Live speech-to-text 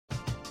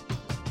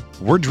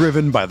We're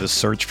driven by the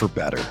search for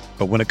better.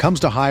 But when it comes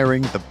to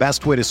hiring, the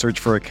best way to search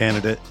for a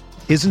candidate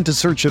isn't to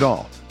search at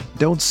all.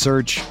 Don't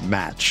search,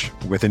 match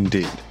with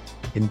Indeed.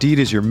 Indeed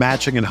is your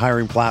matching and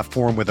hiring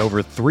platform with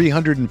over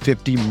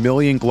 350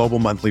 million global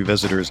monthly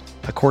visitors,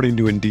 according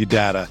to Indeed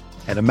data,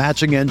 and a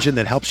matching engine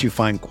that helps you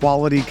find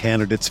quality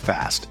candidates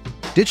fast.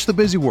 Ditch the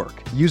busy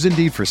work. Use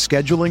Indeed for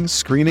scheduling,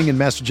 screening, and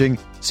messaging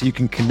so you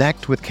can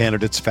connect with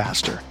candidates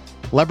faster.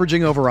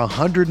 Leveraging over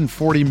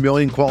 140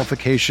 million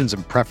qualifications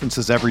and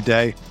preferences every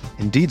day,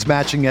 Indeed's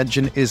matching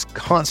engine is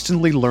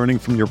constantly learning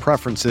from your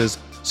preferences,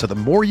 so the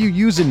more you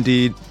use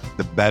Indeed,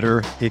 the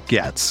better it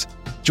gets.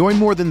 Join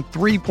more than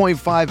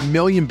 3.5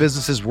 million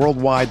businesses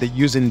worldwide that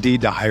use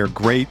Indeed to hire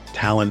great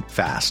talent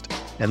fast.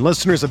 And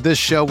listeners of this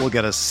show will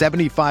get a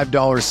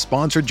 $75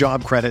 sponsored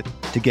job credit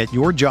to get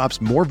your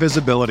jobs more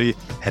visibility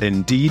at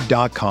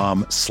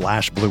Indeed.com/Blue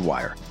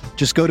Wire.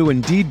 Just go to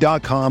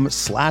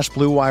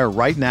Indeed.com/Blue Wire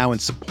right now and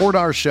support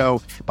our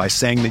show by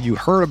saying that you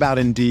heard about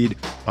Indeed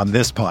on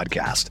this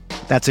podcast.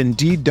 That's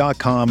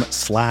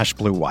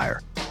Indeed.com/Blue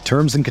Wire.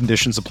 Terms and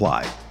conditions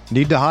apply.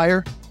 Need to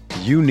hire?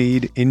 You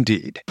need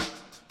Indeed.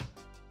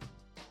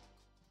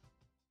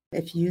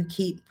 If you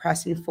keep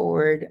pressing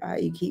forward,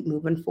 you keep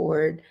moving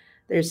forward,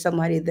 there's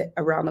somebody that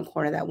around the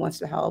corner that wants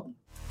to help.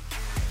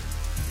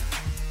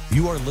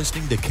 You are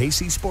listening to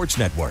KC Sports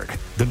Network,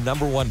 the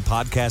 #1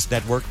 podcast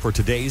network for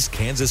today's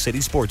Kansas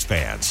City sports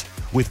fans.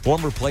 With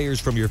former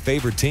players from your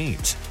favorite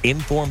teams,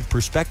 informed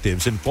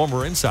perspectives, and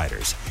former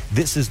insiders,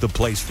 this is the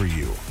place for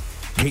you.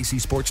 KC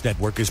Sports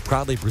Network is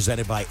proudly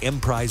presented by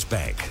Emprise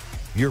Bank,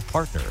 your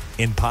partner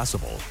in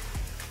possible.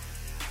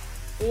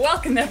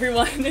 Welcome,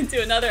 everyone,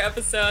 into another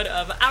episode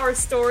of Our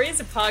Stories,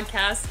 a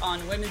podcast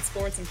on women's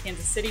sports in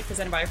Kansas City,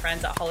 presented by our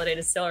friends at Holiday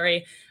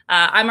Distillery.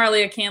 I'm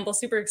Arleah Campbell.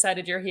 Super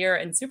excited you're here,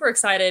 and super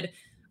excited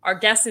our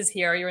guest is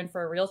here. You're in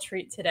for a real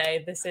treat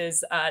today. This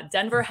is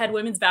Denver head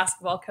women's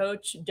basketball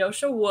coach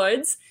Dosha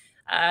Woods.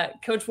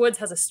 Coach Woods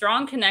has a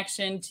strong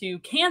connection to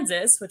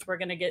Kansas, which we're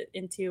going to get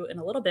into in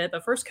a little bit.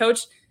 But first,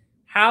 Coach,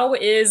 how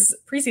is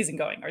preseason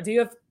going? Or do you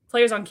have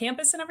players on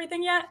campus and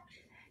everything yet?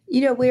 You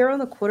know, we're on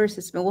the quarter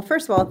system. Well,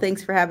 first of all,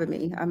 thanks for having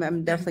me.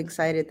 I'm definitely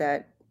excited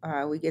that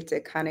we get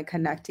to kind of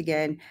connect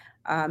again.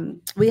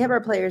 We have our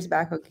players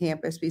back on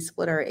campus. We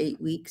split our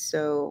 8 weeks,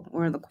 so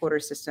we're in the quarter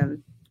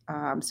system.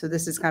 So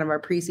this is kind of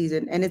our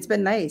preseason, and it's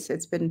been nice.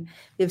 We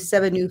have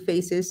 7 new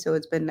faces, so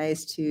it's been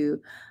nice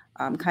to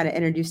kind of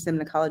introduce them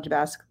to college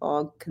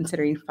basketball,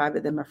 considering 5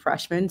 of them are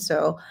freshmen.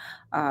 So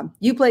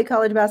you play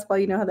college basketball,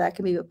 you know how that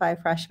can be with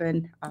 5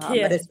 freshmen,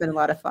 but it's been a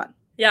lot of fun.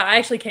 Yeah, I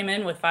actually came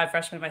in with 5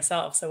 freshmen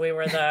myself. So we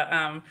were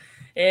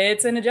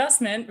it's an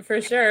adjustment for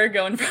sure,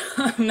 going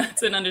from,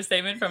 that's an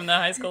understatement, from the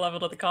high school level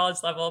to the college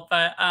level.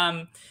 But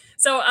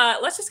so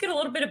let's just get a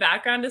little bit of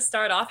background to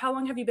start off. How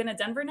long have you been at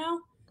Denver now?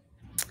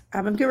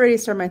 I'm getting ready to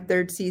start my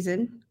 3rd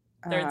season.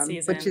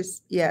 Which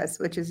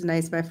is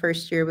nice. My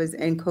first year was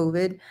in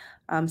COVID.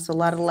 So a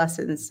lot of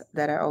lessons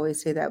that I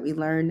always say that we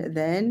learned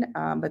then,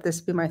 but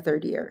this will be my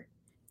 3rd year.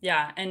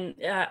 Yeah, and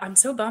I'm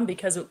so bummed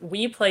because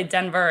we played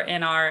Denver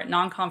in our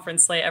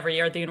non-conference slate every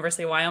year at the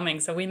University of Wyoming.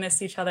 So we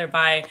missed each other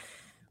by,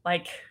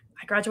 I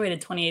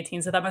graduated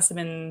 2018, so that must have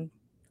been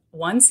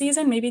 1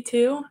 season, maybe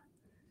 2.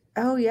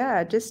 Oh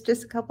yeah, just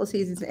a couple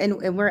seasons,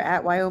 and we're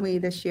at Wyoming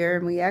this year,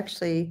 and we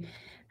actually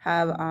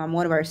have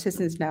one of our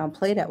assistants now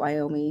played at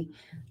Wyoming.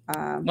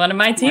 One of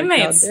my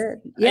teammates.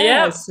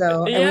 Yeah.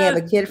 So and we have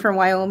a kid from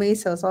Wyoming,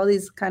 so it's all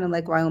these kind of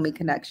like Wyoming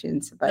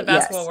connections. But the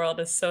basketball world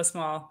is so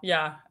small.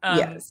 Yeah.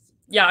 Yes.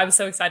 Yeah, I was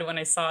so excited when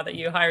I saw that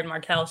you hired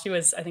Markel. She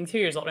was, I think, 2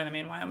 years older than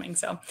me in Wyoming.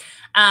 So,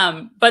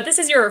 but this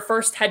is your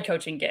first head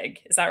coaching gig.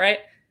 Is that right?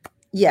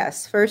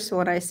 Yes. First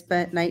one, I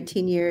spent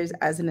 19 years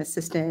as an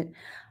assistant.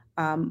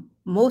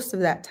 Most of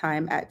that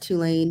time at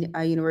Tulane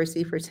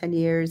University for 10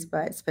 years,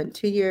 but spent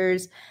 2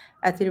 years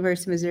at the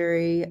University of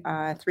Missouri,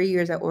 3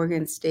 years at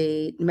Oregon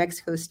State, New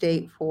Mexico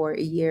State for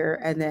a year.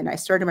 And then I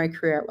started my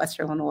career at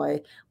Western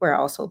Illinois, where I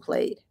also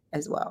played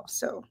as well.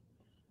 So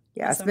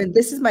yeah, Awesome.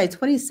 this is my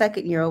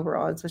 22nd year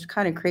overall. It's just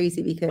kind of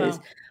crazy because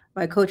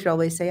my coach would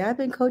always say, I've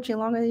been coaching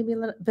longer than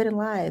you've been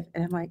alive.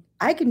 And I'm like,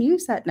 I can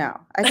use that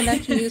now. I can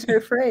actually use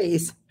her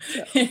phrase.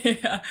 So.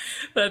 Yeah,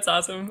 that's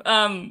awesome.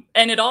 And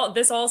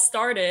this all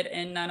started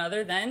in none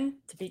other than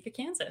Topeka,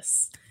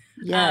 Kansas.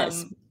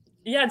 Yes.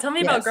 Tell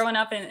me about growing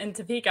up in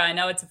Topeka. I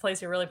know it's a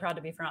place you're really proud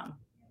to be from.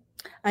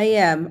 I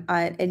am.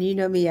 And you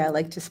know me, I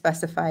like to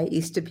specify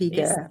East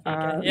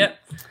Topeka. Yep.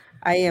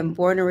 I am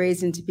born and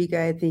raised in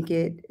Topeka. I think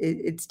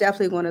it's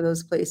definitely one of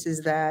those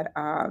places that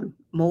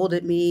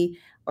molded me,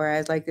 or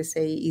I'd like to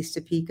say East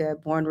Topeka,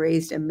 born,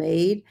 raised, and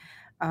made.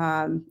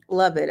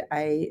 Love it.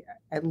 I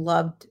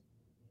loved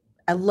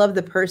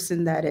the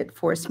person that it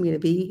forced me to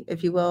be,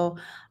 if you will.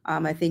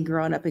 I think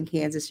growing up in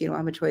Kansas, you don't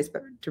have a choice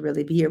but to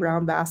really be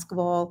around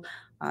basketball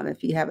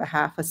if you have a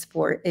half a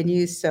sport in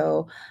you.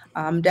 So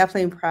I'm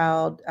definitely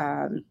proud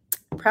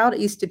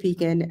East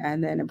Topekan,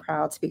 and then a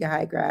proud Topeka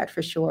High grad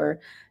for sure,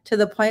 to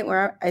the point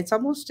where it's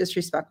almost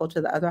disrespectful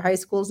to the other high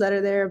schools that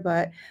are there.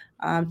 But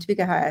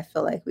Topeka High, I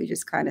feel like we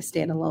just kind of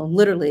stand alone,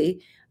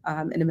 literally,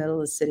 in the middle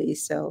of the city.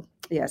 So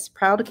yes,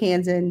 proud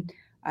Kansan,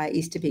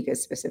 East Topeka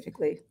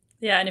specifically.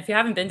 Yeah, and if you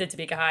haven't been to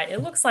Topeka High,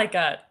 it looks like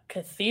a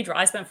cathedral.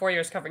 I spent 4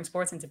 years covering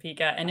sports in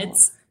Topeka, and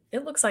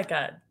it looks like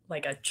a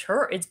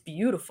church. It's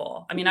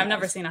beautiful. I mean, I've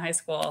never seen a high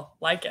school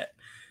like it.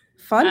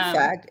 Fun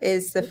fact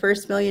is the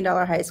first $1 million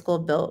high school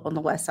built on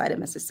the west side of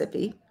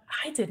Mississippi.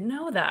 I didn't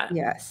know that.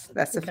 Yes,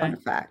 that's a fun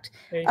fact.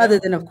 Other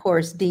than, of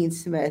course, Dean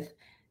Smith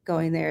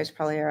going there is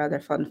probably our other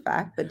fun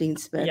fact, but Dean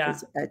Smith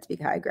is a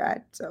Topeka High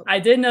grad. So I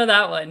did know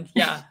that one.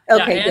 Yeah.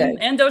 Okay, good.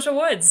 And Dosha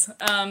Woods.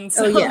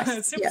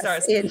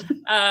 Superstars. Yes.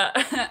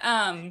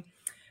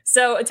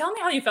 So tell me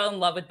how you fell in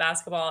love with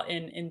basketball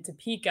in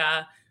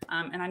Topeka.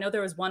 And I know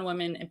there was one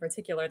woman in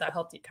particular that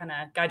helped you kind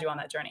of guide you on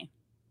that journey.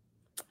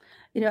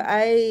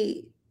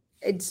 I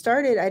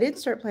didn't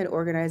start playing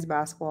organized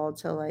basketball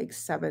until like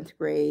 7th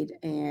grade.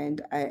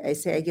 And I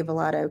say I give a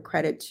lot of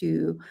credit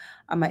to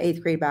my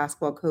 8th grade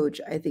basketball coach.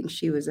 I think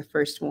she was the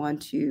first one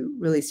to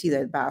really see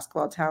the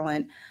basketball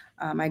talent.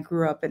 I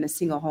grew up in a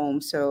single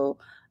home. So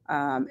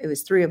it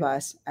was 3 of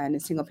us in a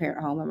single parent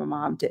home, and my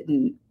mom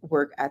didn't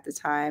work at the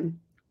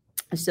time.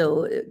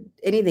 So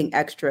anything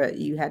extra,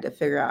 you had to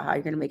figure out how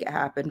you're going to make it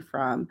happen,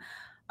 from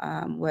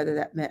whether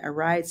that meant a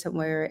ride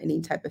somewhere,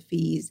 any type of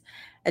fees.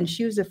 And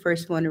she was the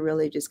first one to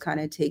really just kind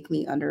of take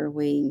me under her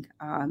wing,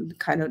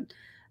 kind of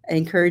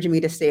encouraging me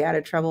to stay out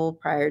of trouble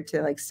prior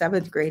to like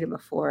 7th grade. And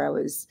before I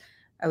was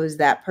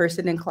that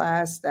person in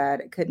class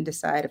that I couldn't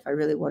decide if I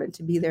really wanted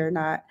to be there or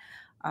not.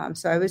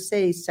 So I would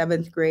say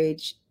 7th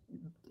grade,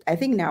 I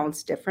think now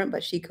it's different,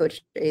 but she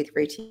coached the 8th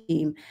grade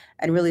team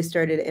and really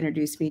started to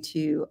introduce me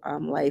to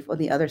life on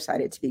the other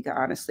side of Topeka.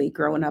 Honestly,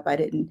 growing up, I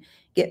didn't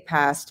get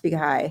past Topeka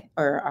High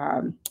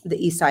or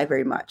the east side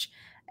very much.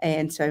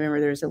 And so I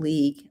remember there was a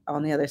league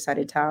on the other side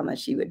of town that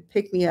she would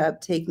pick me up,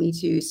 take me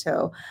to.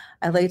 So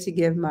I'd like to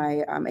give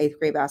my 8th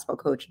grade basketball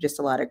coach just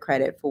a lot of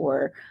credit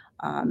for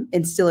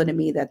instilling in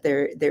me that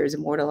there's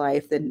more to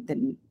life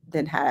than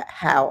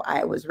how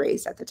I was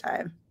raised at the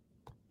time.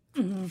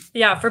 Mm-hmm.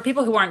 Yeah. For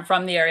people who aren't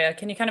from the area,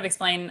 can you kind of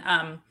explain,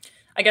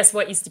 I guess,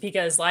 what East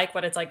Topeka is like,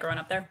 what it's like growing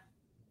up there?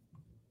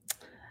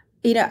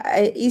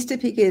 East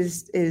Topeka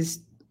is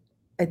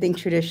I think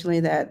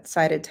traditionally that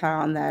side of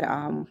town that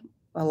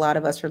a lot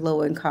of us are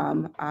low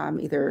income,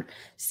 either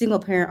single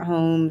parent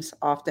homes,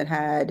 often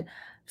had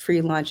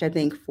free lunch. I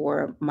think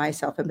for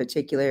myself in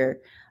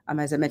particular,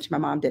 as I mentioned, my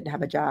mom didn't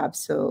have a job.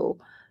 So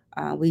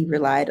we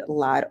relied a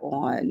lot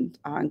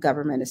on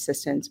government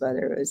assistance,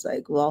 whether it was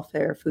like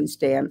welfare, food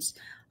stamps.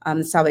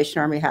 The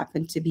Salvation Army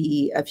happened to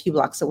be a few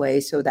blocks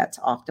away. So that's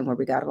often where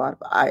we got a lot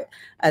of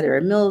either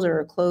a meals or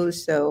a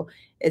clothes. So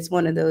it's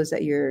one of those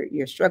that you're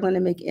struggling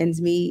to make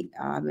ends meet.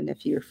 And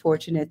if you're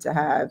fortunate to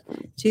have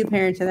 2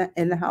 parents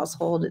in the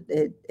household,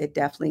 it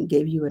definitely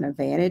gave you an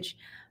advantage.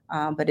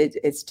 But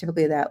it's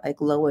typically that like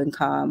low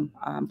income,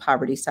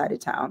 poverty side of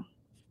town.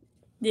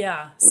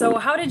 Yeah. So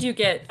how did you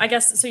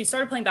so you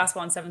started playing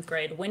basketball in 7th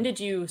grade. When did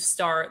you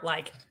start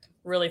like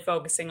really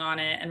focusing on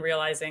it and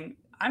realizing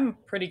I'm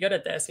pretty good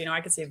at this?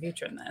 I could see a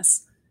future in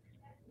this.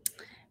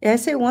 Yeah, I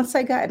say once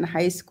I got in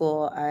high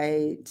school,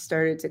 I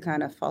started to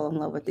kind of fall in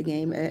love with the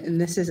game. And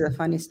this is a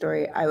funny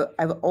story.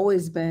 I've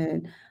always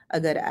been a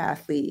good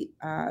athlete.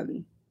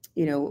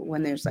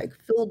 When there's like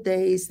field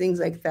days, things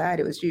like that,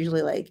 it was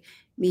usually like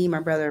me, my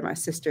brother, my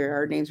sister,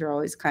 our names were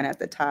always kind of at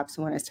the top.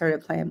 So when I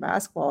started playing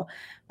basketball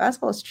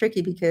is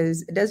tricky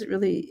because it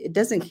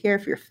doesn't care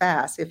if you're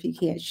fast, if you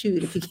can't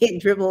shoot, if you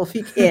can't dribble, if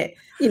you can't,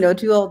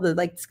 do all the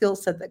like skill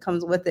set that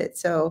comes with it.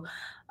 So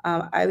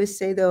I would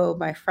say though,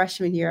 my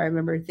freshman year, I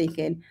remember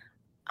thinking,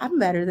 I'm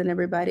better than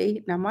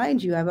everybody. Now,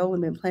 mind you, I've only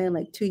been playing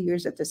like 2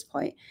 years at this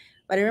point,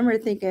 but I remember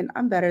thinking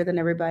I'm better than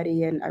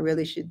everybody and I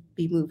really should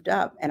be moved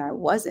up. And I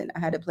wasn't. I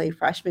had to play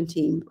freshman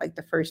team like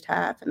the first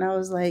half. And I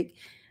was like,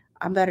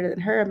 I'm better than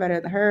her. I'm better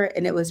than her.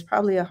 And it was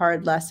probably a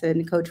hard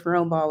lesson. Coach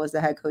Verone Ball was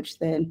the head coach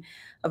then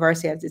of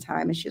varsity at the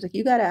time. And she was like,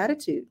 you got an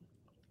attitude.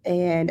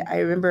 And I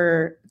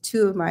remember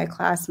 2 of my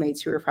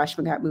classmates who were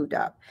freshmen got moved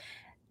up.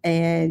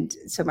 And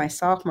so my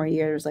sophomore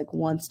year, there was like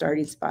 1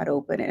 starting spot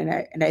open.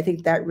 And I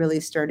think that really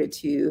started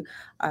to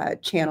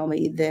channel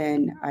me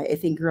then. I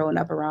think growing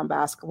up around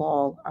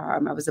basketball, I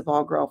was a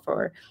ball girl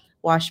for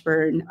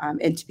Washburn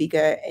in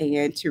Topeka,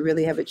 and to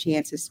really have a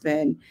chance to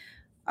spend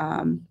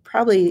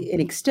probably an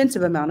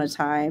extensive amount of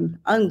time,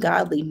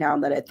 ungodly now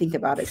that I think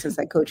about it, since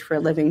I coach for a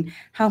living,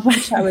 how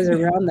much I was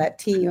around that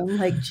team. I'm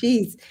like,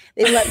 geez,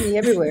 they let me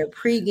everywhere,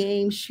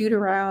 pregame, shoot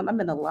around,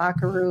 I'm in the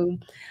locker room.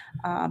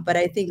 But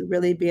I think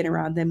really being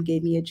around them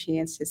gave me a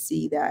chance to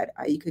see that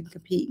you could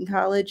compete in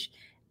college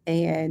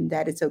and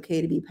that it's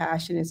okay to be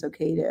passionate. It's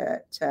okay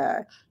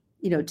to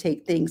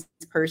take things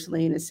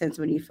personally in a sense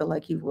when you feel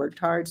like you've worked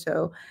hard.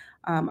 So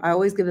I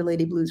always give the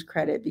Lady Blues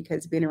credit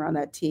because being around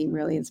that team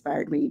really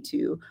inspired me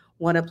to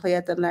want to play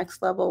at the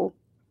next level.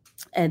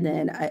 And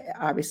then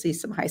obviously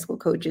some high school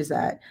coaches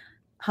that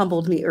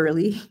humbled me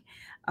early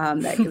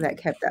that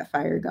kept that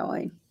fire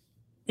going.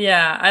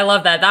 Yeah, I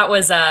love that. That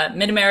was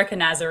Mid-America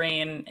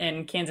Nazarene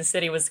in Kansas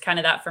City was kind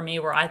of that for me,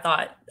 where I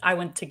thought I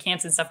went to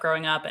camps and stuff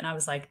growing up and I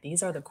was like,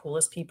 these are the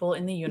coolest people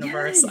in the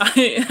universe.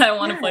 Yes. I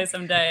want to play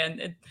someday.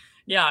 And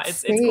Yeah,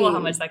 it's cool how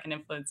much that can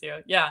influence you.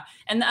 Yeah.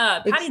 And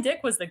Patty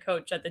Dick was the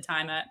coach at the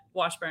time at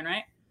Washburn,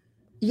 right?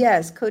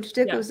 Yes, Coach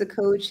Dick was the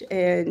coach,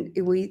 and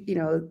we,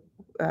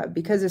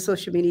 because of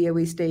social media,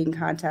 we stay in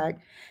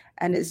contact.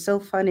 And it's so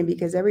funny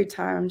because every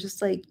time I'm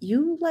just like,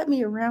 you let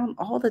me around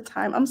all the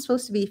time. I'm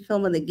supposed to be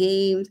filming the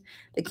games,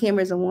 the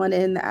cameras on one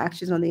end, the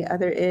actions on the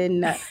other end.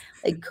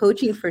 Like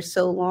coaching for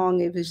so long,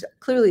 it was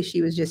clearly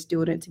she was just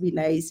doing it to be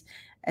nice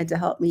and to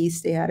help me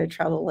stay out of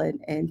trouble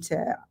and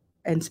to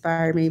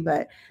inspire me.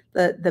 But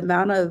the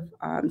amount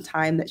of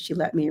time that she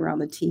let me around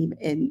the team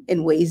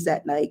in ways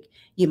that like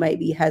you might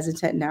be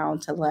hesitant now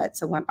to let.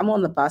 So when I'm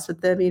on the bus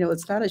with them,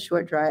 it's not a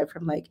short drive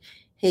from like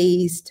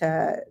Hayes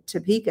to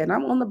Topeka, and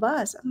I'm on the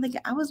bus. I'm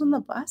thinking, I was on the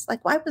bus.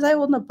 Like, why was I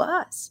on the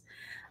bus?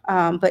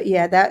 But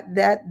yeah,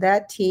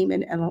 that team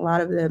and a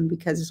lot of them,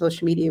 because of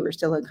social media, we're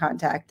still in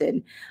contact.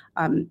 And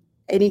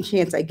any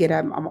chance I get,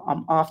 I'm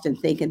often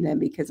thanking them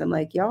because I'm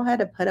like, y'all had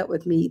to put up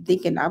with me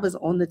thinking I was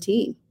on the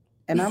team,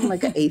 and I'm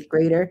like an 8th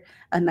grader,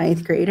 a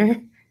 9th grader.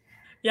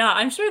 Yeah,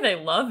 I'm sure they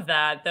love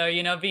that, though,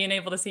 being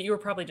able to see, you were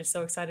probably just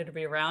so excited to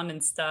be around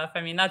and stuff.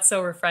 I mean, that's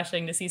so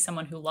refreshing to see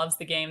someone who loves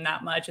the game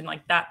that much and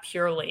like that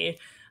purely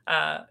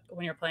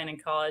when you're playing in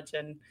college.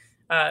 And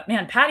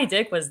man, Patty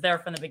Dick was there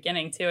from the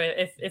beginning too.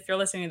 If you're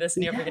listening to this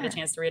and you ever get a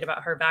chance to read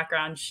about her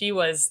background, she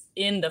was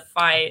in the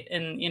fight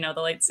in,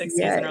 the late 60s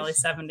and early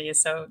 70s.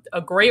 So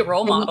a great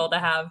role model to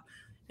have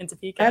in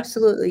Topeka.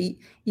 Absolutely.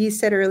 You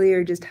said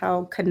earlier just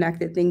how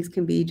connected things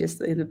can be just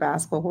in the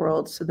basketball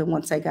world. So then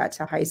once I got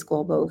to high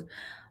school,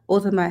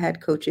 both of my head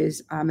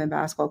coaches in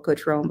basketball,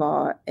 Coach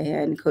Rosenbaugh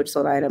and Coach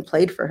Solana,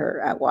 played for her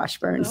at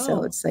Washburn.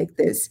 So it's like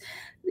this,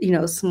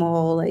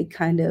 small like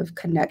kind of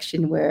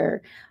connection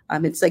where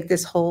it's like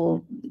this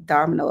whole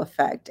domino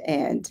effect,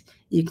 and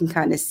you can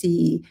kind of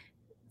see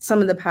some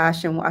of the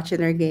passion watching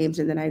their games,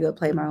 and then I go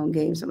play my own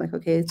games. I'm like,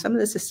 okay, some of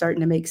this is starting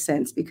to make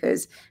sense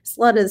because it's a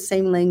lot of the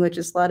same language,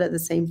 it's a lot of the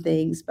same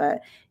things.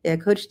 But yeah,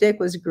 Coach Dick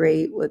was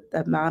great with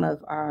the amount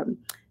of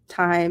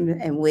time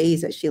and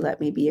ways that she let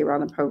me be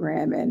around the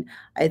program. And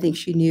I think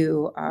she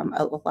knew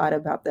a lot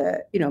about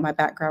my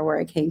background, where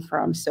I came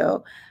from.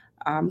 So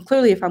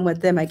clearly if I'm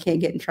with them, I can't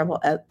get in trouble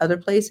at other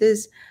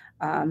places.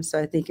 So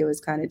I think it was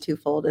kind of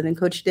twofold. And then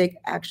Coach Dick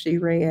actually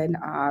ran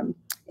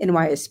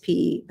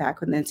NYSP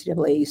back when the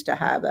NCAA used to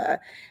have a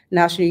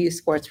National Youth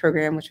Sports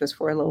Program, which was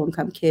for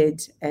low-income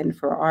kids. And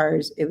for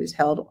ours, it was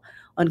held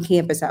on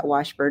campus at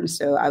Washburn.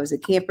 So I was a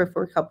camper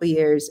for a couple of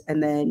years,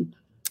 and then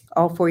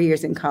all 4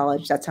 years in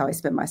college, that's how I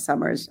spent my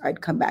summers.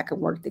 I'd come back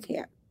and work the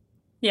camp.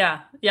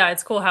 Yeah.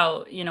 It's cool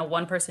how,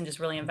 one person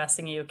just really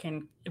investing in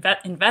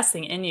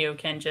you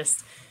can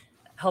just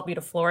help you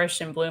to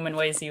flourish and bloom in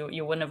ways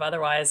you wouldn't have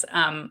otherwise.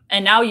 And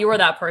now you are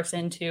that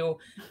person to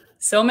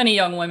so many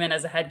young women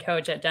as a head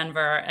coach at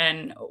Denver.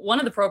 And one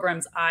of the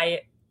programs I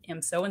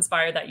am so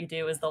inspired that you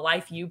do is the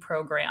Life U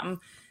program.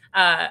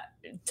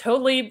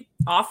 Totally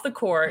off the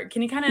court.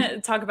 Can you kind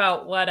of talk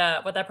about what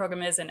that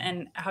program is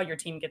and how your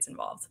team gets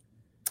involved?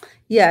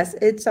 Yes,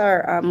 it's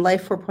our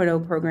Life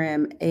 4.0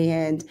 program.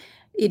 And,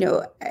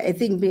 I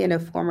think being a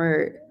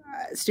former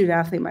student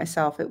athlete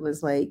myself, it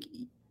was like,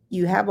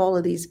 you have all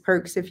of these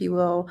perks, if you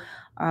will.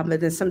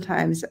 But then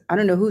sometimes I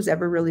don't know who's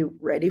ever really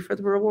ready for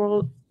the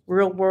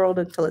real world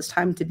until it's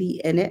time to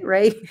be in it,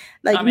 right?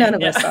 Like none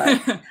of us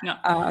are.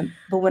 No.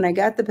 But when I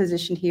got the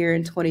position here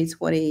in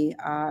 2020,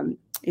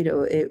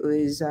 it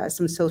was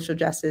some social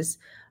justice.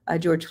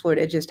 George Floyd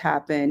had just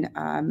happened.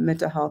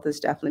 Mental health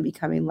is definitely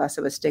becoming less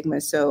of a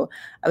stigma. So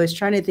I was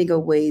trying to think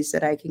of ways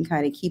that I can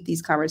kind of keep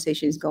these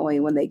conversations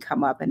going when they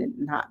come up and it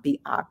not be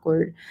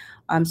awkward.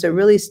 So it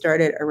really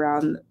started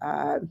around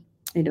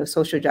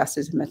social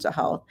justice and mental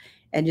health,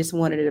 and just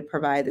wanted to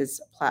provide this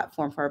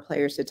platform for our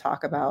players to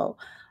talk about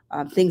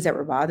things that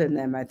were bothering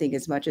them. I think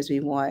as much as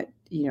we want,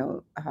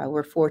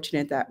 we're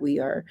fortunate that we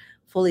are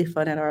fully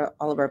funded.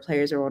 All of our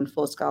players are on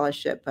full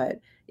scholarship, but,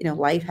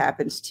 life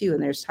happens too.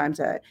 And there's times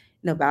that,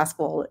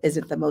 basketball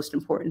isn't the most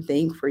important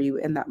thing for you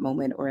in that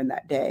moment or in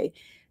that day.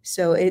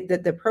 So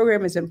the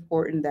program is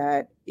important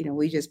that,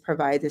 we just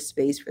provide this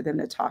space for them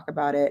to talk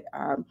about it.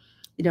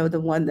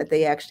 The one that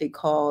they actually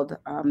called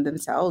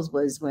themselves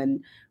was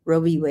when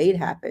Roe v. Wade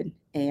happened,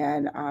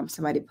 and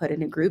somebody put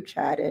in a group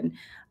chat, and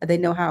they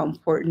know how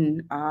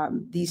important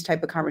these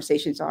type of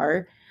conversations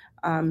are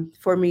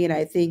for me. And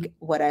I think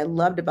what I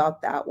loved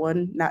about that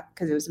one, not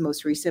because it was the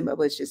most recent, but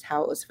was just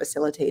how it was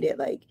facilitated.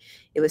 Like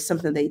it was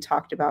something they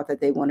talked about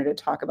that they wanted to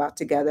talk about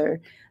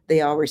together.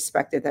 They all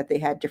respected that they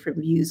had different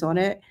views on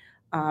it.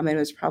 And it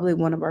was probably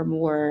one of our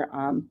more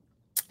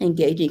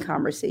engaging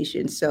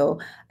conversations. So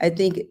I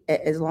think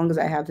as long as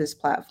I have this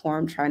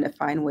platform, trying to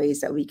find ways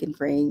that we can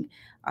bring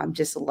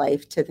just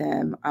life to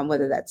them,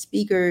 whether that's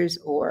speakers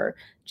or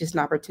just an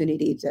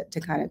opportunity to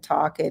kind of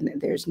talk, and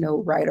there's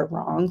no right or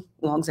wrong,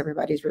 as long as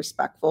everybody's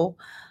respectful.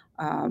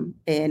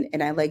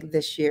 And I like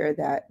this year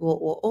that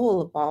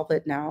we'll evolve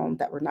it now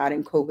that we're not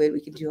in COVID.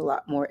 We can do a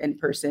lot more in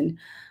person.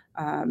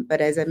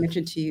 But as I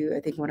mentioned to you, I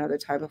think one other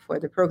time before,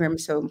 the program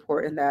is so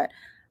important that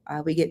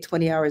we get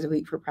 20 hours a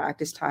week for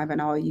practice time,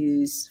 and I'll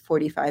use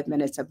 45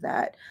 minutes of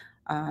that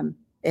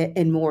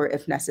and more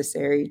if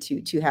necessary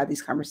to have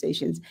these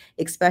conversations,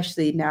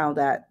 especially now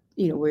that,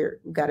 we've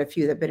got a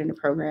few that have been in the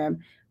program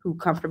who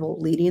comfortable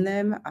leading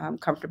them,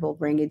 comfortable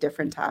bringing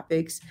different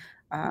topics.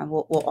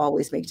 We'll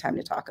always make time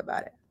to talk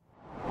about it.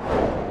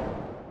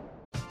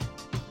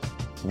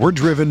 We're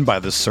driven by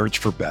the search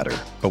for better.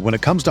 But when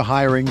it comes to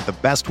hiring, the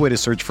best way to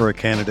search for a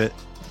candidate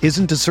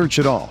isn't to search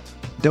at all.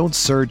 Don't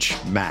search,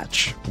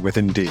 match with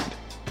Indeed.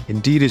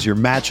 Indeed is your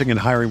matching and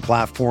hiring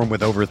platform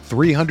with over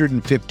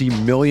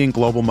 350 million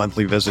global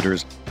monthly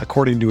visitors,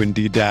 according to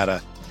Indeed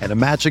data, and a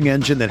matching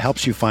engine that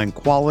helps you find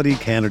quality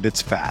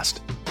candidates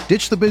fast.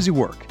 Ditch the busy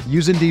work.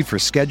 Use Indeed for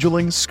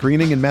scheduling,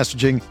 screening, and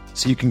messaging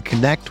so you can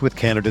connect with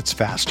candidates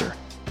faster.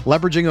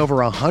 Leveraging over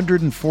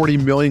 140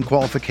 million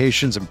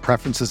qualifications and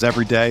preferences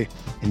every day,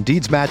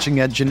 Indeed's matching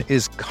engine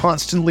is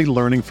constantly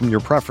learning from your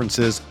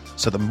preferences,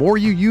 so the more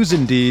you use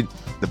Indeed,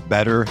 the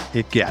better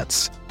it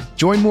gets.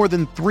 Join more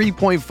than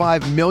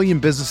 3.5 million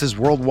businesses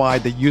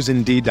worldwide that use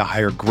Indeed to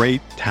hire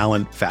great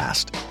talent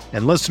fast.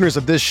 And listeners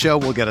of this show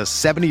will get a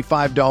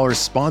 $75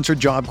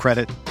 sponsored job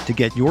credit to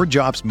get your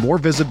jobs more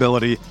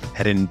visibility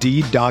at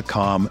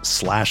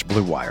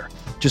Indeed.com/Blue Wire.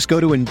 Just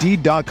go to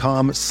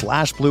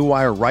Indeed.com/Blue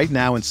Wire right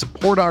now and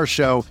support our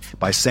show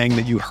by saying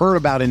that you heard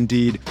about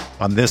Indeed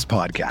on this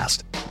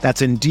podcast.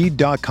 That's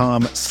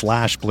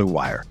Indeed.com/Blue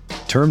Wire.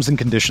 Terms and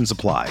conditions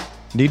apply.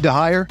 Need to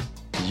hire?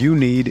 You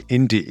need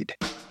Indeed.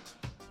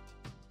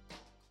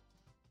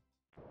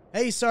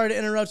 Hey, sorry to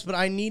interrupt, but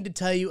I need to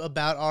tell you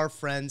about our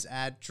friends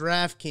at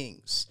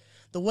DraftKings.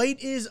 The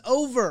wait is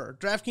over.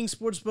 DraftKings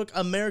Sportsbook,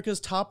 America's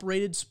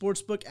top-rated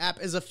sportsbook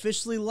app, is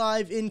officially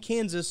live in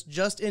Kansas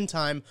just in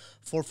time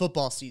for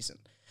football season.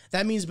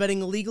 That means betting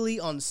legally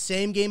on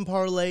same-game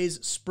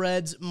parlays,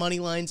 spreads, money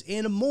lines,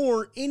 and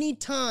more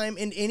anytime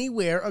and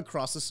anywhere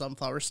across the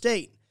Sunflower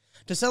State.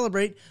 To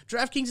celebrate,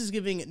 DraftKings is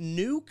giving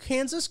new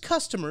Kansas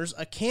customers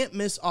a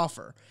can't-miss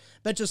offer.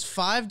 Bet just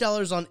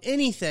 $5 on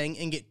anything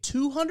and get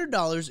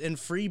 $200 in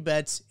free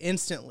bets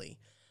instantly.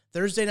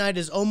 Thursday night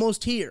is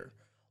almost here.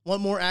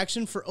 Want more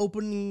action for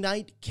opening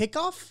night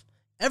kickoff?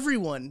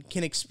 Everyone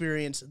can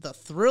experience the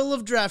thrill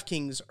of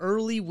DraftKings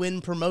early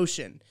win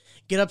promotion.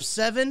 Get up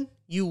 7,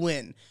 you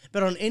win.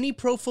 Bet on any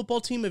pro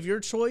football team of your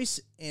choice,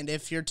 and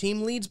if your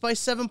team leads by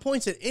 7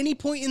 points at any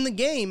point in the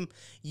game,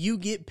 you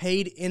get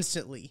paid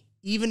instantly,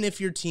 even if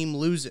your team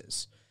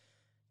loses.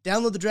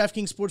 Download the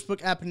DraftKings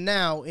Sportsbook app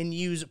now and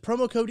use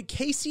promo code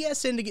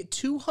KCSN to get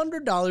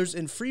 $200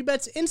 in free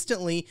bets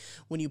instantly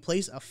when you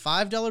place a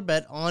 $5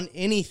 bet on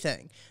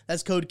anything.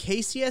 That's code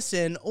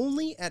KCSN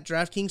only at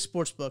DraftKings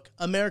Sportsbook,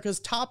 America's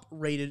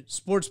top-rated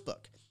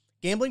sportsbook.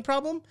 Gambling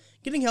problem?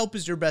 Getting help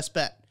is your best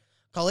bet.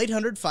 Call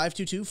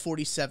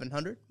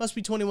 800-522-4700. Must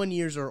be 21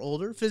 years or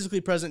older.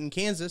 Physically present in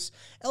Kansas.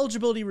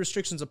 Eligibility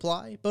restrictions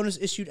apply. Bonus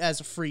issued as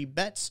free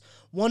bets.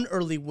 1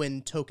 early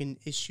win token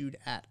issued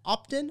at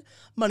opt-in.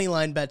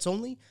 Moneyline bets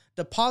only.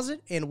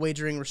 Deposit and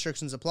wagering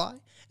restrictions apply.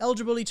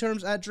 Eligibility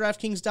terms at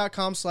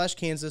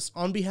DraftKings.com/Kansas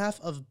on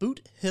behalf of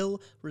Boot Hill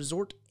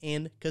Resort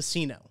and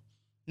Casino.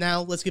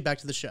 Now, let's get back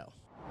to the show.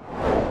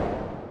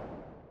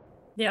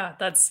 Yeah,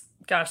 that's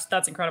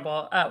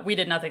incredible. We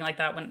did nothing like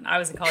that when I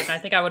was in college, and I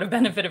think I would have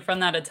benefited from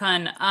that a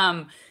ton.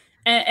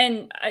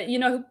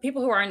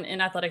 People who aren't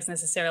in athletics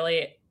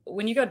necessarily,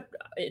 when you go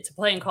to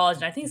play in college,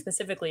 and I think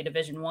specifically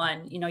Division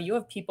I, you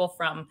have people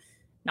from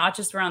not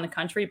just around the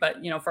country, but,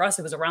 for us,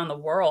 it was around the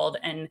world.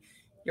 And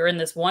you're in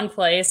this one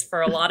place,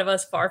 for a lot of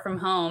us, far from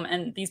home,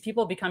 and these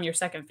people become your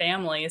second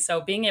family.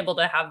 So being able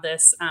to have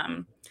this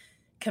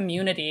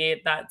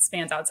community that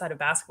spans outside of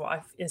basketball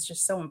is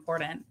just so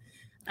important.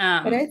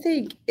 But I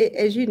think,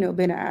 as you know,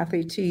 being an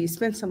athlete too, you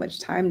spend so much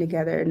time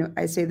together. And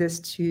I say this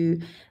to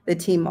the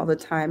team all the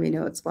time,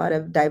 it's a lot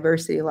of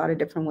diversity, a lot of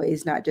different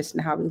ways, not just in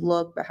how we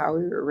look, but how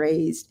we were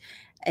raised.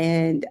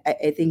 And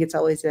I think it's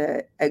always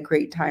a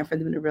great time for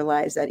them to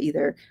realize that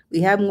either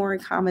we have more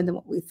in common than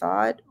what we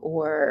thought,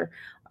 or,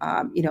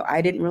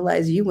 I didn't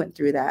realize you went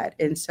through that.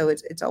 And so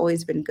it's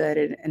always been good.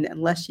 And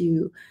unless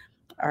you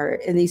are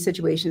in these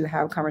situations to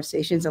have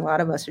conversations, a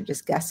lot of us are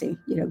just guessing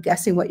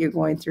what you're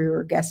going through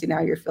or guessing how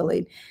you're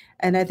feeling.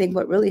 And I think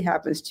what really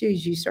happens too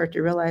is you start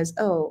to realize,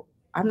 oh,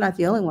 I'm not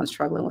the only one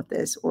struggling with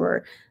this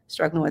or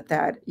struggling with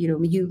that.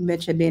 You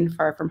mentioned being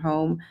far from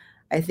home.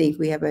 I think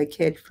we have a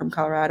kid from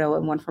Colorado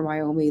and one from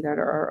Wyoming that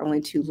are our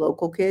only 2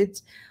 local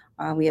kids.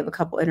 We have a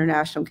couple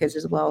international kids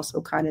as well. So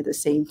kind of the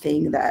same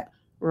thing, that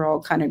we're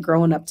all kind of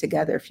growing up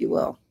together, if you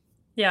will.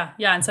 Yeah.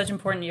 And such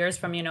important years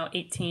from,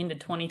 18 to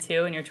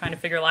 22, and you're trying to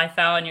figure life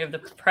out, and you have the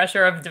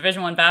pressure of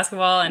Division I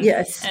basketball. And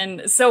yes.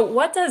 And so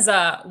what do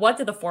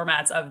the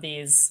formats of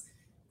these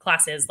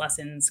classes,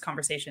 lessons,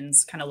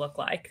 conversations kind of look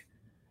like?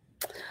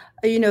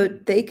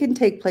 They can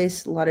take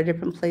place a lot of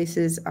different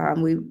places.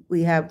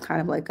 We have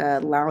kind of like a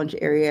lounge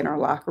area in our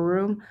locker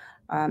room.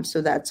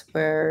 So that's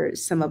where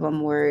some of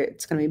them, where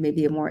it's going to be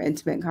maybe a more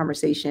intimate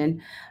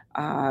conversation.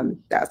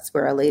 That's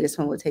where our latest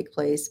one would take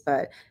place.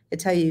 But to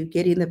tell you,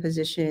 getting the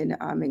position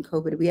in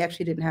COVID, we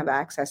actually didn't have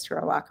access to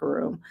our locker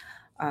room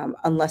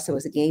unless it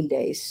was a game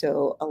day.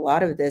 So a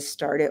lot of this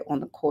started on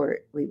the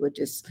court. We would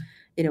just,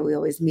 we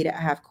always meet at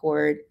half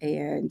court.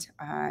 And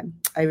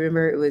I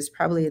remember it was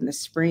probably in the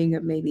spring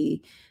of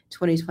maybe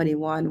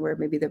 2021 where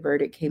maybe the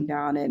verdict came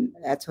down. And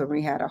that's when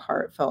we had a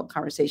heartfelt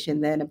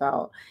conversation then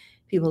about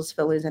people's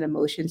feelings and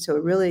emotions. So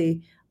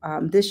really,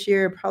 this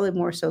year, probably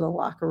more so the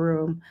locker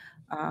room.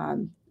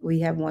 We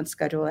have one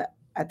scheduled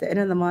at the end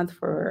of the month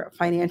for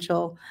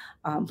financial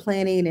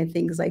planning and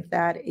things like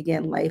that.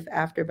 Again, life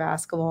after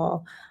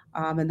basketball.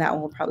 And that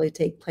will probably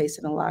take place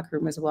in the locker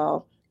room as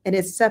well. And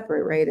it's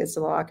separate, right? It's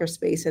a locker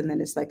space, and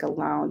then it's like a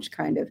lounge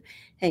kind of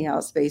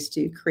hangout space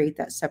to create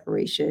that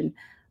separation.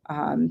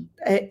 And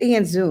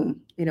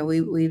Zoom,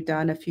 we've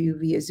done a few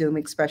via Zoom,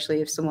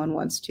 especially if someone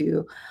wants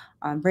to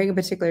bring a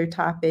particular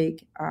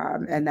topic,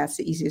 and that's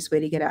the easiest way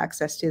to get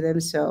access to them.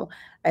 So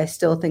I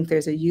still think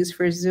there's a use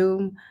for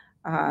Zoom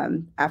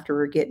after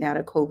we're getting out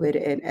of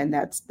COVID, and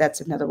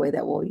that's another way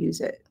that we'll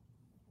use it.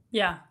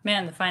 Yeah,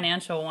 man, the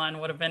financial one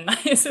would have been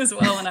nice as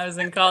well when I was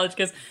in college.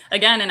 Because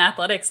again, in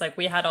athletics, like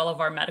we had all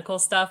of our medical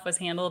stuff was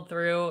handled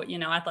through,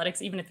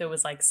 athletics, even if it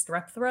was like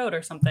strep throat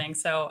or something.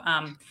 So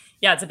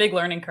yeah, it's a big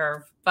learning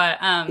curve. But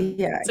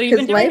yeah, so you've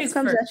been doing life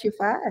comes at you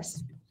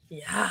fast.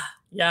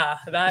 Yeah,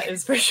 that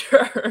is for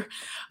sure.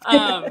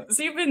 So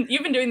you've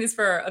been doing this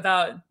for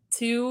about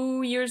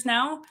 2 years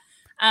now.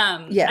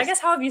 Yes. I guess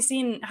how have you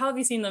seen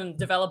them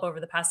develop over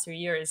the past 2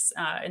 years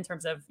in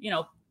terms of,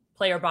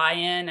 player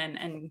buy-in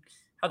and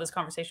how those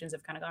conversations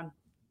have kind of gone?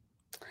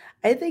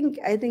 I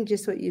think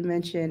just what you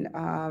mentioned,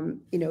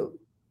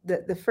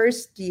 the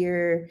first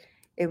year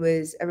it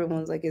was,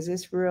 everyone's like, is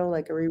this real?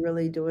 Like, are we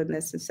really doing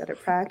this instead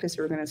of practice?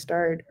 Or we're going to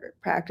start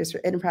practice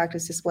or end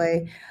practice this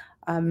way.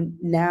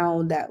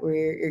 Now that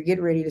you're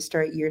getting ready to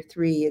start year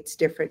 3, it's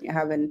different. You're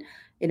having,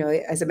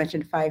 as I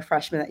mentioned, 5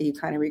 freshmen that you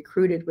kind of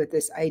recruited with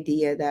this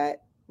idea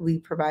that we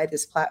provide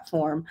this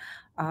platform.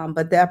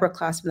 But the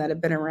upperclassmen that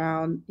have been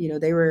around,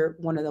 they were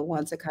one of the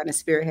ones that kind of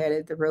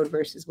spearheaded the Roe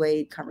versus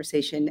Wade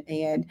conversation.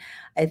 And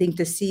I think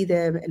to see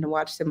them and to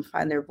watch them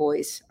find their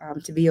voice,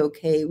 to be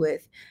okay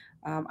with,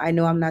 I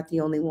know I'm not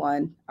the only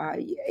one.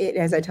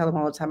 As I tell them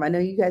all the time, I know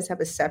you guys have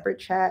a separate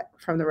chat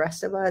from the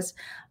rest of us.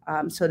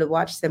 So to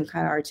watch them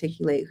kind of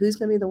articulate who's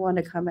going to be the one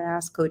to come and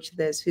ask coach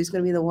this, who's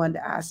going to be the one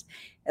to ask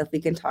if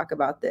we can talk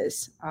about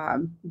this.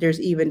 There's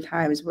even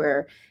times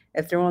where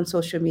if they're on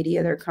social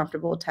media, they're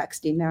comfortable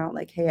texting now,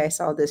 like, hey, I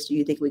saw this. Do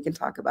you think we can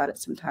talk about it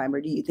sometime?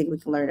 Or do you think we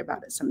can learn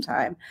about it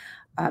sometime?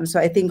 So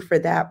I think for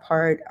that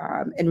part,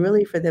 and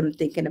really for them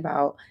thinking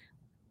about,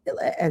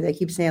 as I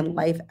keep saying,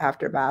 life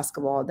after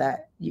basketball,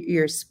 that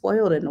you're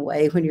spoiled in a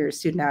way when you're a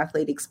student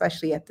athlete,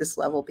 especially at this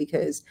level,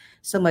 because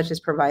so much is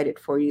provided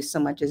for you, so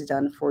much is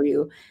done for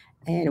you.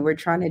 And we're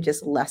trying to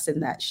just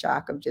lessen that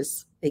shock of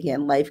just,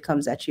 again, life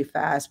comes at you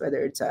fast, whether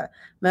it's a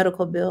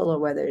medical bill or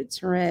whether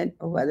it's rent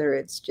or whether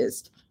it's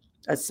just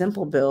a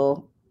simple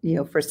bill.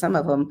 For some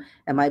of them,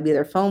 it might be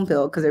their phone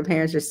bill because their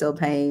parents are still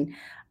paying.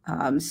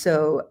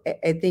 So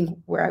I think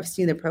where I've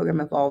seen the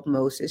program evolve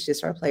most is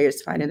just our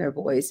players finding their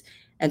voice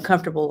and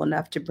comfortable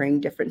enough to bring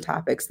different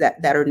topics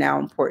that are now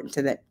important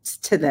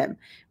to them,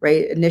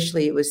 right?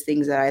 Initially, it was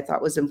things that I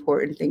thought was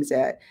important, things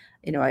that,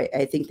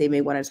 I think they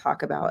may want to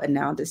talk about. And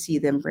now to see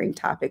them bring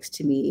topics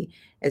to me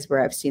is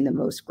where I've seen the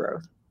most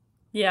growth.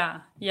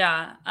 Yeah.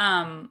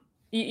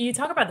 You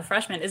talk about the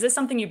freshmen. Is this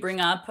something you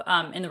bring up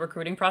in the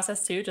recruiting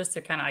process too, just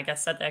to kind of, I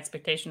guess, set the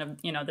expectation of,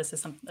 this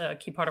is a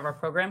key part of our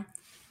program?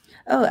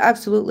 Oh,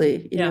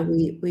 absolutely. Yeah.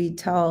 We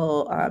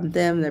tell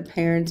them, their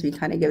parents, we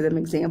kind of give them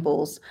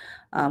examples.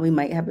 We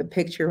might have a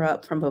picture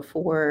up from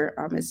before.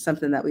 It's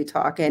something that we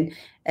talk, and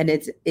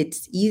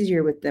it's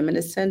easier with them in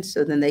a sense,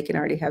 so then they can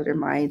already have their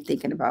mind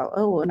thinking about,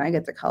 oh, when I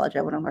get to college,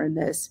 I want to learn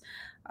this.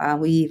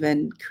 We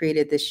even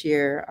created this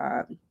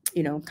year,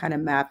 kind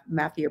of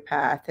map your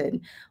path,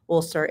 and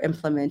we'll start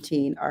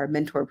implementing our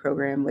mentor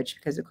program, which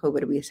because of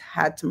COVID, we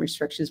had some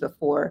restrictions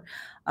before,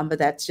 but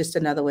that's just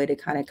another way to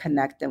kind of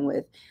connect them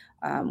with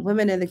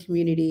women in the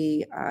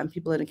community,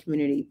 people in the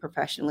community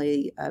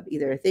professionally, of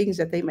either things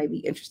that they might be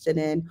interested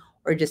in,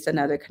 or just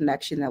another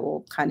connection that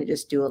will kind of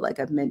just do it like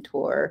a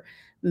mentor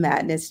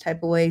madness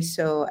type of way.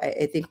 So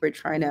I think we're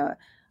trying to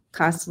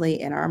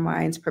constantly in our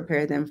minds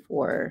prepare them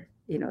for,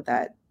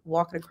 that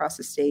walking across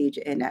the stage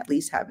and at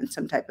least having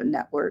some type of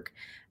network.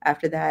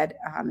 After that,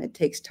 it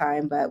takes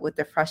time. But with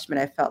the freshmen,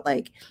 I felt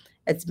like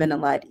it's been a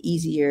lot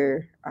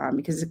easier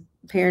because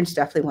parents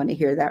definitely want to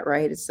hear that,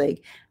 right? It's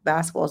like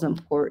basketball is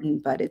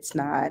important, but it's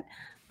not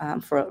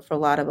for a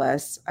lot of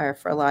us, or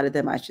for a lot of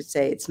them, I should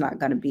say, it's not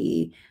going to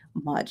be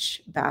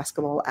much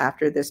basketball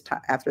after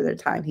their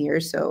time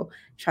here. So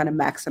trying to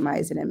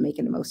maximize it and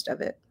making the most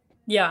of it.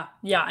 Yeah.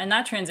 And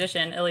that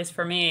transition, at least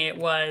for me,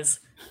 was,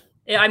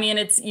 I mean,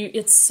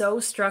 it's so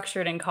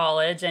structured in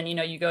college, and,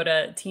 you go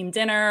to team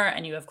dinner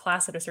and you have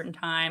class at a certain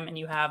time and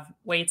you have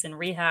weights and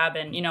rehab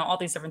and, all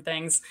these different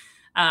things.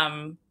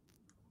 And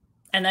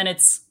then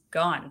it's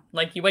gone.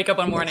 Like you wake up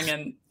one morning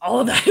and all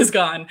of that is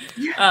gone.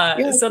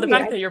 So the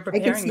fact that you're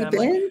preparing them,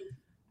 like,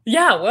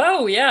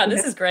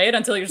 this is great,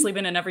 until you're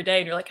sleeping in every day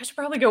and you're like, I should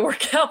probably go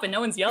work out, but no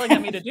one's yelling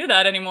at me to do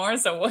that anymore.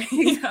 So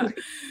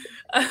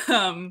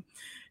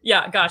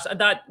Yeah, gosh,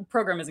 that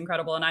program is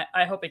incredible. And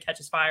I hope it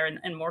catches fire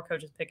and more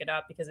coaches pick it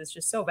up because it's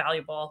just so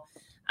valuable.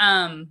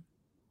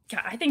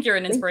 I think you're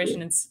an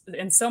inspiration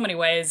in so many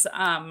ways.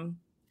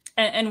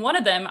 And one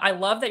of them, I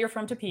love that you're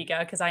from Topeka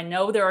because I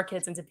know there are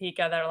kids in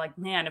Topeka that are like,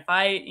 man, if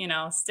I,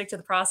 stick to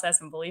the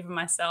process and believe in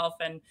myself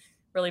and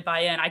really buy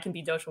in, I can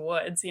be Dosha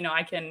Woods.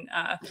 I can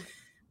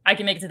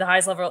make it to the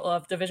highest level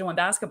of Division I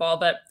basketball.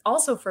 But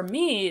also for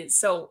me,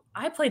 so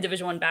I played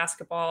Division I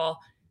basketball,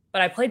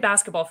 but I played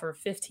basketball for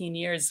 15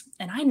 years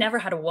and I never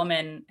had a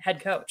woman head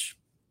coach.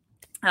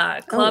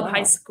 Club,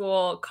 high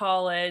school,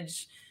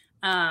 college.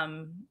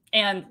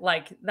 And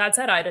like that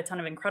said, I had a ton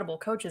of incredible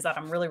coaches that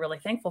I'm really, really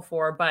thankful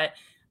for. But,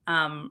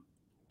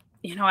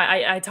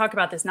 I talk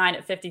about this 9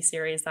 at 50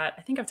 series that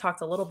I think I've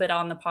talked a little bit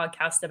on the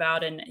podcast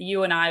about, and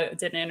you and I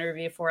did an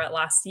interview for it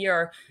last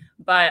year.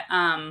 But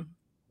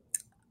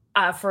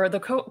for the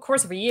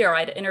course of a year,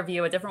 I'd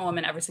interview a different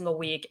woman every single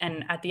week.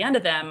 And at the end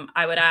of them,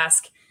 I would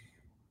ask,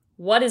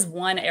 what is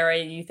one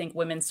area you think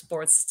women's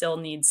sports still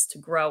needs to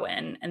grow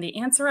in? And the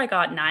answer I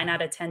got 9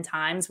 out of 10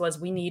 times was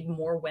we need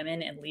more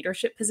women in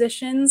leadership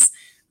positions.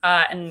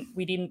 And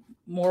we need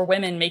more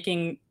women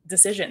making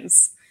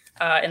decisions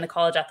in the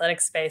college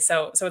athletics space.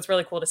 So it's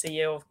really cool to see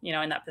you,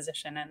 in that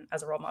position and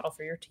as a role model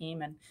for your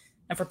team and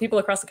for people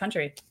across the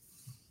country.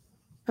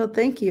 Well,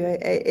 thank you.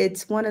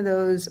 It's one of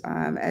those,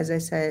 as I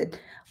said,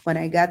 when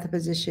I got the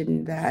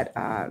position that,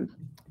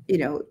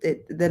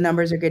 the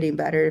numbers are getting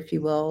better, if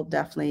you will.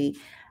 Definitely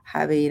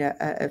having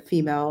a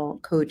female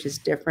coach is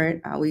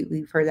different.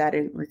 We've heard that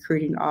in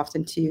recruiting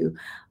often too.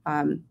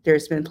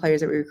 There's been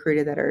players that we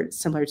recruited that are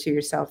similar to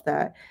yourself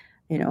that,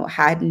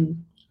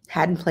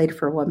 hadn't played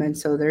for a woman.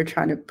 So they're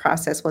trying to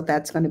process what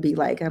that's going to be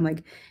like. I'm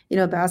like,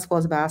 basketball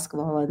is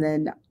basketball. And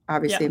then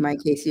obviously in my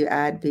case, you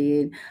add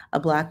being a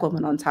Black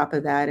woman on top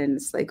of that. And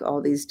it's like all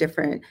these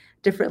different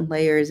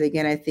layers.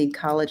 Again, I think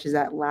college is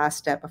that last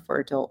step before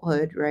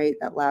adulthood, right?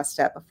 That last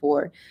step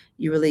before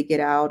you really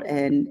get out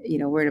and,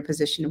 we're in a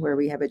position where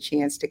we have a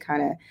chance to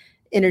kind of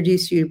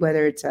introduce you,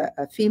 whether it's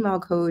a female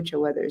coach or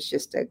whether it's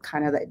just a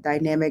kind of the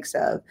dynamics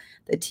of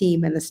the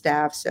team and the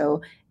staff.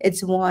 So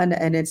it's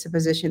a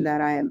position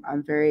that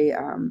I'm very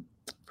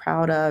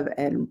proud of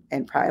and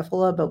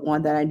prideful of, but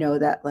one that I know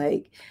that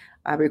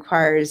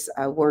requires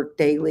work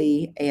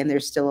daily, and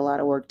there's still a lot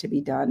of work to be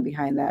done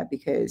behind that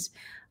because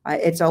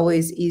it's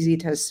always easy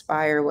to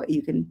aspire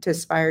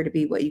to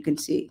be what you can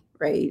see,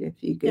 right? If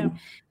you can,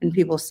 and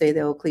people say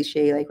the old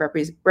cliche like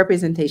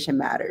representation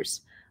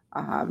matters.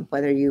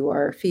 Whether you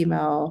are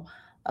female,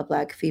 a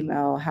Black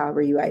female,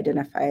 however you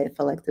identify, I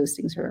feel like those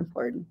things are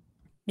important.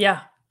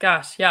 Yeah,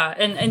 gosh, yeah.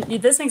 And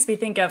this makes me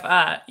think of,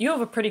 you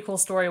have a pretty cool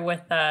story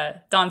with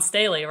Dawn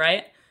Staley,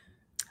 right?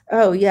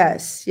 Oh,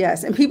 yes.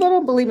 And people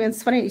don't believe me.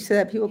 It's funny you say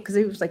that, because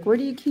it was like, where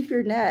do you keep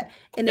your net?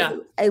 And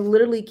I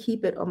literally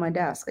keep it on my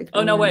desk. Like,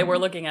 oh, no way. We're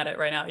looking at it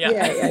right now. Yeah.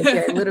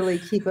 Yeah. I literally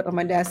keep it on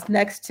my desk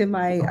next to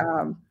my,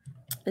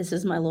 this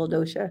is my little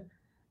Dosha.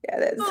 Yeah,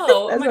 that's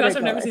my gosh,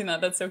 I've never seen that.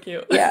 That's so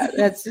cute. Yeah,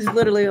 that's just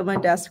literally on my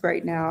desk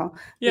right now.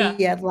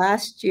 Yeah,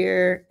 last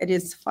year, it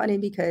is funny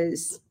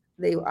because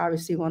they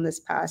obviously won this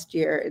past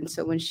year. And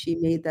so when she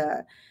made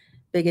the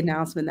big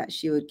announcement that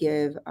she would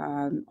give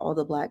all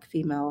the Black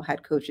female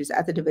head coaches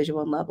at the Division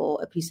I level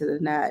a piece of the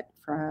net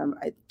from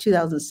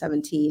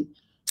 2017,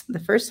 the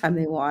first time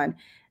they won.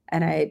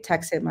 And I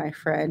texted my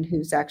friend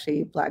who's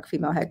actually a Black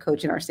female head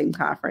coach in our same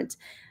conference.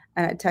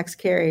 And I text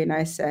Carrie and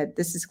I said,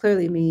 this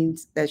clearly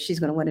means that she's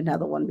going to win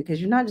another one because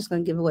you're not just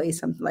going to give away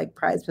something like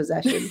prize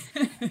possession.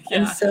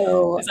 And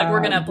so it's like, we're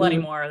going to have plenty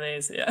more of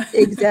these. Yeah,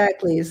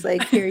 exactly. It's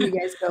like, here you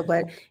guys go.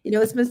 But,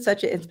 it's been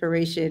such an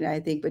inspiration, I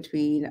think,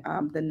 between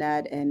the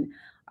net and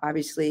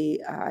obviously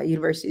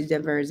University of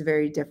Denver is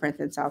very different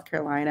than South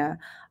Carolina.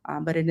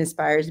 But it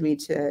inspires me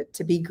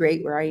to be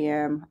great where I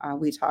am.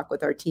 We talk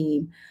with our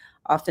team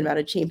often about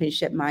a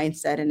championship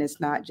mindset, and it's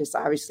not just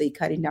obviously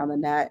cutting down the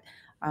net.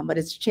 But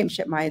it's a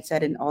championship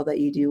mindset in all that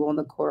you do on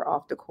the court,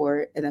 off the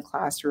court, in the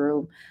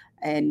classroom.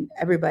 And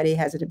everybody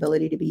has an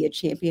ability to be a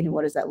champion. And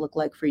what does that look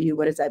like for you?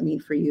 What does that mean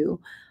for you?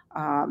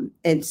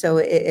 And so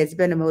it's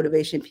been a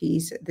motivation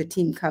piece. The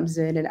team comes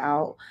in and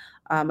out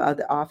of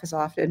the office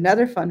often.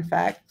 Another fun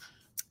fact,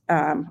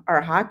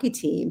 our hockey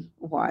team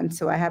won.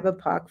 So I have a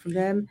puck from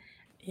them.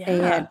 Yeah.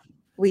 And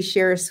we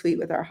share a suite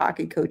with our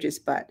hockey coaches.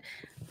 But,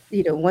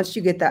 once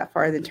you get that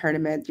far in the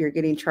tournament, you're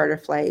getting charter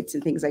flights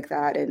and things like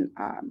that. And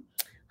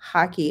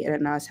hockey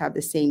and us have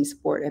the same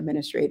sport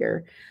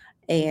administrator.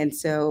 And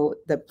so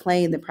the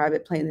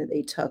private plane that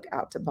they took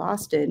out to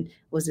Boston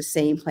was the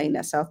same plane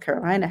that South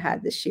Carolina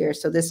had this year.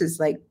 So this is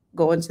like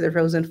going to the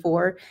Frozen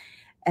Four.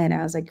 And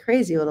I was like,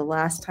 crazy. Well, the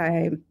last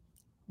time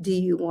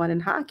DU won in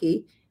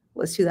hockey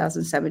was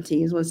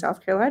 2017 is when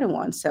South Carolina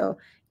won. So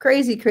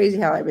crazy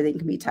how everything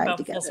can be tied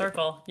together. Full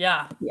circle.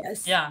 Yeah.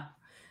 Yes. Yeah.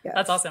 Yes.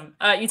 That's awesome.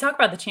 You talk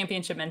about the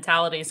championship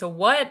mentality. So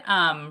what,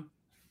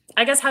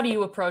 I guess, how do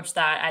you approach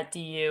that at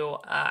DU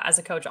as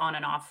a coach on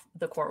and off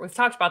the court? We've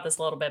talked about this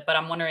a little bit, but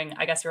I'm wondering,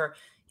 I guess your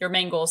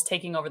main goal is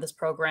taking over this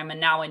program and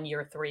now in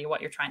year 3,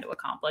 what you're trying to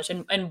accomplish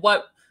and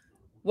what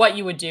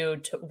you would do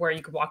to where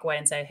you could walk away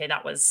and say, hey,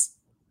 that was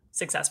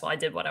successful. I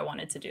did what I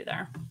wanted to do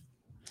there.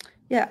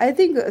 Yeah, I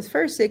think at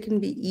first it can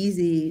be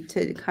easy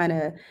to kind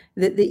of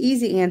the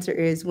easy answer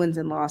is wins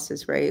and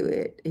losses,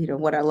 right?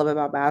 What I love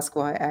about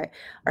basketball,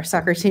 our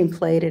soccer team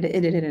played and it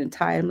ended in a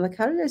tie. I'm like,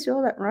 how did I see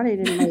all that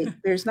running? And like,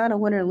 there's not a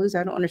winner and loser.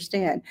 I don't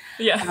understand.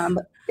 Yeah.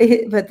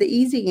 But the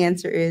easy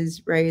answer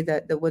is right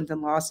that the wins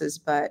and losses.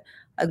 But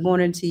going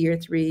into year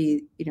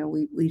 3,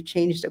 we've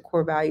changed the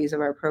core values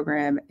of our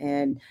program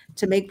and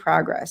to make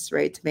progress,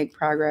 right? To make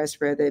progress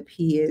where the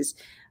P is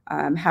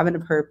having a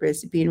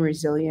purpose, being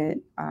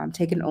resilient,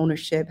 taking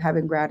ownership,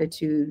 having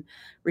gratitude,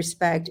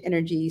 respect,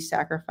 energy,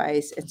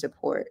 sacrifice, and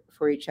support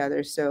for each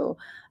other. So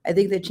I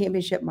think the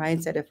championship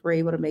mindset, if we're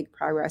able to make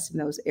progress in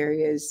those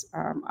areas,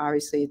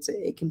 obviously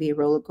it can be a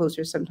roller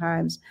coaster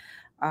sometimes.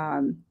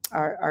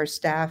 Our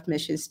staff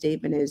mission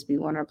statement is we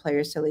want our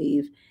players to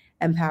leave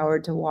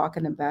empowered to walk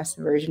in the best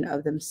version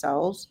of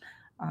themselves.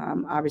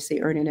 Obviously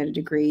earning a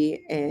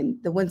degree, and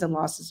the wins and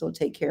losses will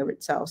take care of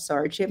itself. So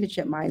our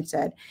championship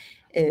mindset,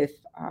 if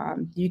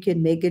you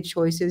can make good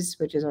choices,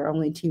 which is our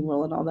only team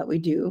role in all that we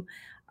do,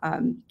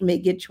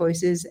 make good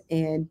choices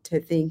and to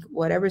think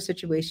whatever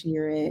situation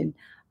you're in,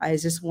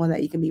 is this one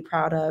that you can be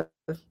proud of?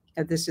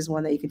 If this is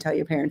one that you can tell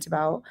your parents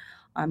about,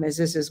 is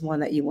this is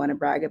one that you want to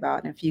brag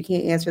about? And if you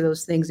can't answer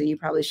those things, then you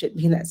probably shouldn't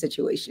be in that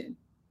situation.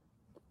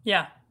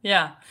 Yeah.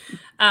 Yeah.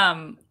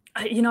 I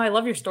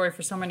love your story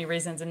for so many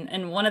reasons.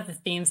 And one of the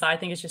themes that I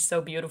think is just so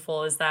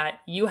beautiful is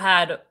that you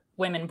had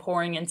women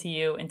pouring into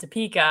you in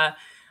Topeka,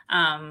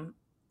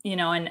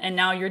 and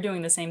now you're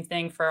doing the same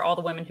thing for all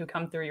the women who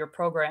come through your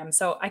program.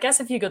 So I guess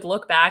if you could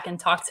look back and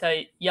talk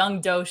to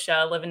young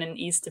Dosha living in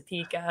East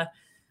Topeka,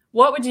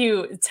 what would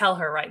you tell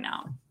her right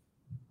now?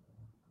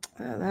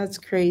 That's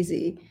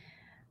crazy.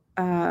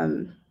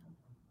 I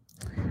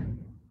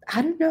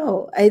don't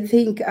know. I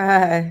think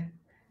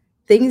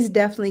things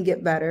definitely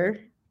get better.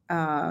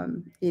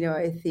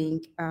 I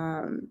think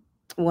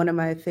one of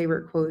my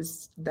favorite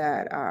quotes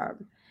that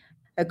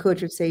a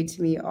coach would say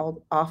to me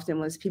often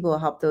was, people will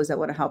help those that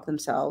want to help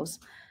themselves.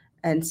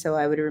 And so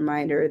I would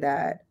remind her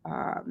that,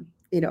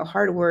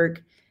 hard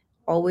work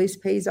always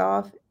pays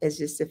off. It's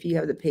just if you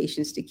have the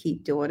patience to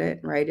keep doing it,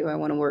 right? Do I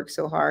want to work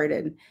so hard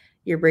and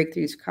your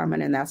breakthroughs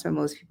coming? And that's when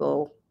most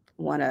people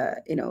want to,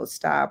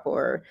 stop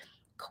or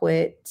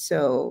quit.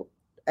 So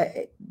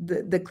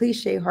the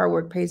cliche hard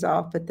work pays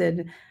off. But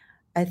then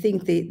I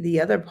think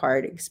the other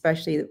part,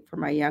 especially for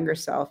my younger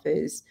self,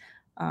 is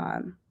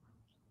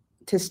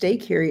to stay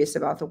curious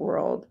about the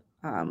world.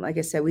 Like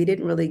I said, we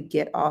didn't really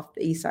get off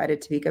the east side of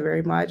Topeka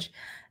very much.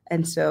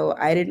 And so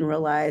I didn't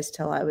realize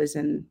till I was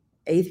in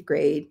 8th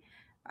grade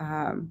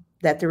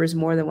that there was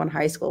more than one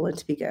high school in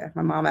Topeka.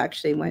 My mom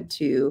actually went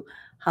to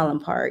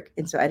Highland Park.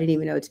 And so I didn't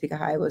even know Topeka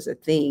High was a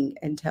thing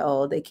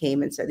until they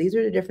came and said, these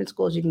are the different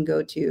schools you can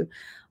go to.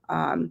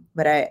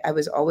 But I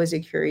was always a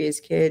curious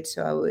kid.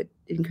 So I would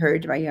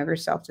encourage my younger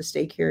self to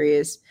stay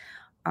curious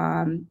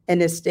and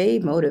to stay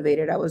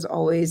motivated. I was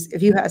always,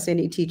 if you ask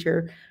any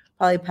teacher,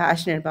 probably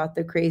passionate about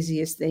the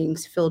craziest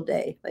things, field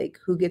day. Like,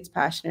 who gets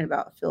passionate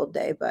about field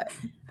day? But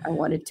I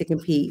wanted to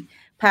compete.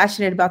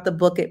 Passionate about the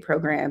Book It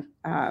program.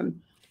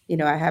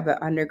 I have an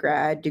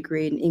undergrad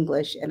degree in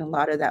English, and a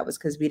lot of that was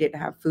because we didn't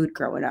have food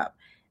growing up.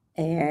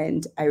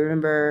 And I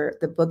remember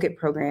the Book It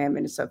program.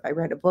 And so if I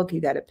read a book, you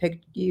got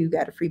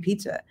a free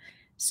pizza.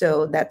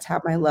 So that's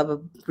how my love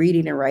of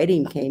reading and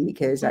writing came,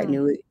 because I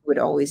knew it would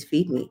always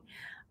feed me.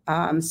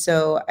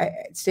 So I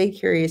stay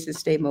curious and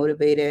stay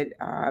motivated,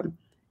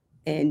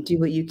 and do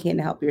what you can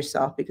to help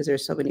yourself, because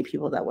there's so many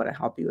people that want to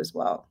help you as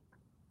well.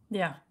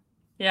 Yeah.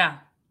 Yeah.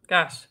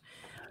 Gosh.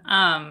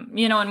 And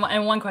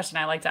one question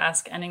I like to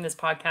ask ending this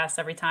podcast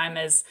every time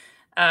is,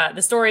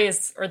 this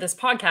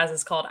podcast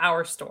is called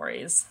Our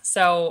Stories.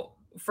 So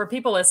for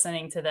people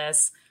listening to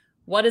this,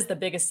 what is the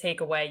biggest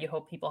takeaway you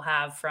hope people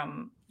have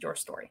from your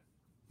story?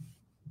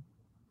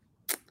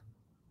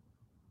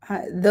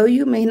 Though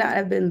you may not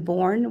have been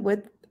born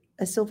with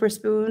a silver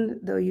spoon,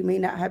 though you may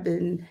not have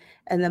been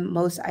in the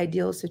most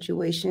ideal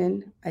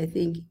situation, I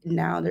think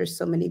now there's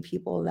so many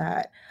people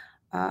that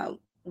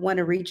want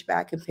to reach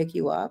back and pick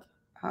you up,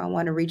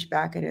 want to reach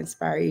back and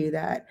inspire you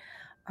that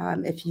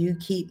if you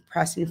keep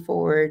pressing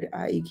forward,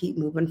 you keep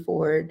moving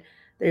forward,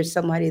 there's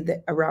somebody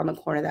that around the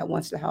corner that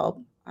wants to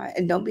help.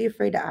 And don't be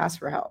afraid to ask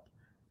for help.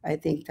 I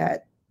think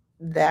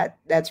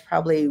that's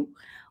probably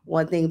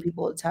one thing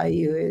people will tell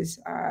you is,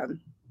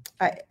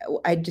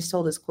 I just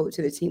told this quote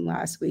to the team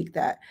last week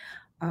that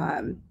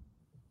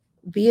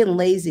being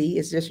lazy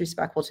is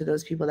disrespectful to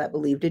those people that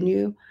believed in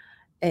you.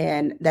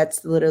 And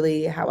that's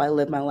literally how I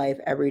live my life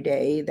every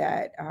day,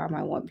 that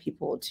I want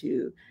people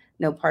to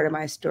know part of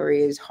my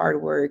story is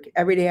hard work.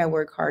 Every day I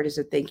work hard is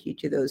a thank you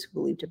to those who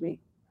believed in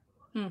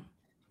me.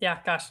 Yeah,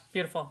 gosh,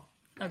 beautiful.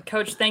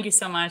 Coach, thank you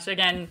so much.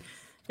 Again,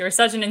 you're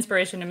such an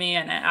inspiration to me,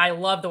 and I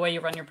love the way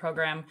you run your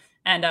program.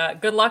 And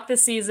good luck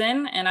this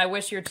season, and I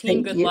wish your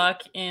team good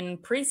luck in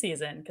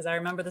preseason, because I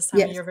remember this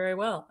time of year very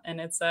well,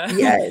 and it's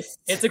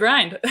it's a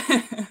grind.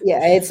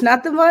 Yeah, it's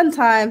not the fun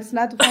time. It's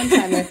not the fun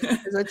time.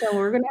 As I tell them,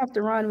 we're going to have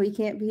to run. We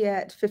can't be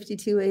at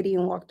 5280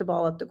 and walk the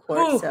ball up the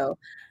court. Ooh, so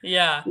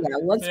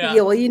once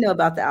you know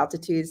about the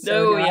altitude.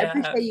 So I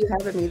appreciate you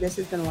having me. This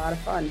has been a lot of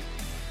fun.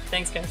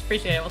 Thanks, guys.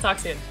 Appreciate it. We'll talk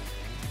soon.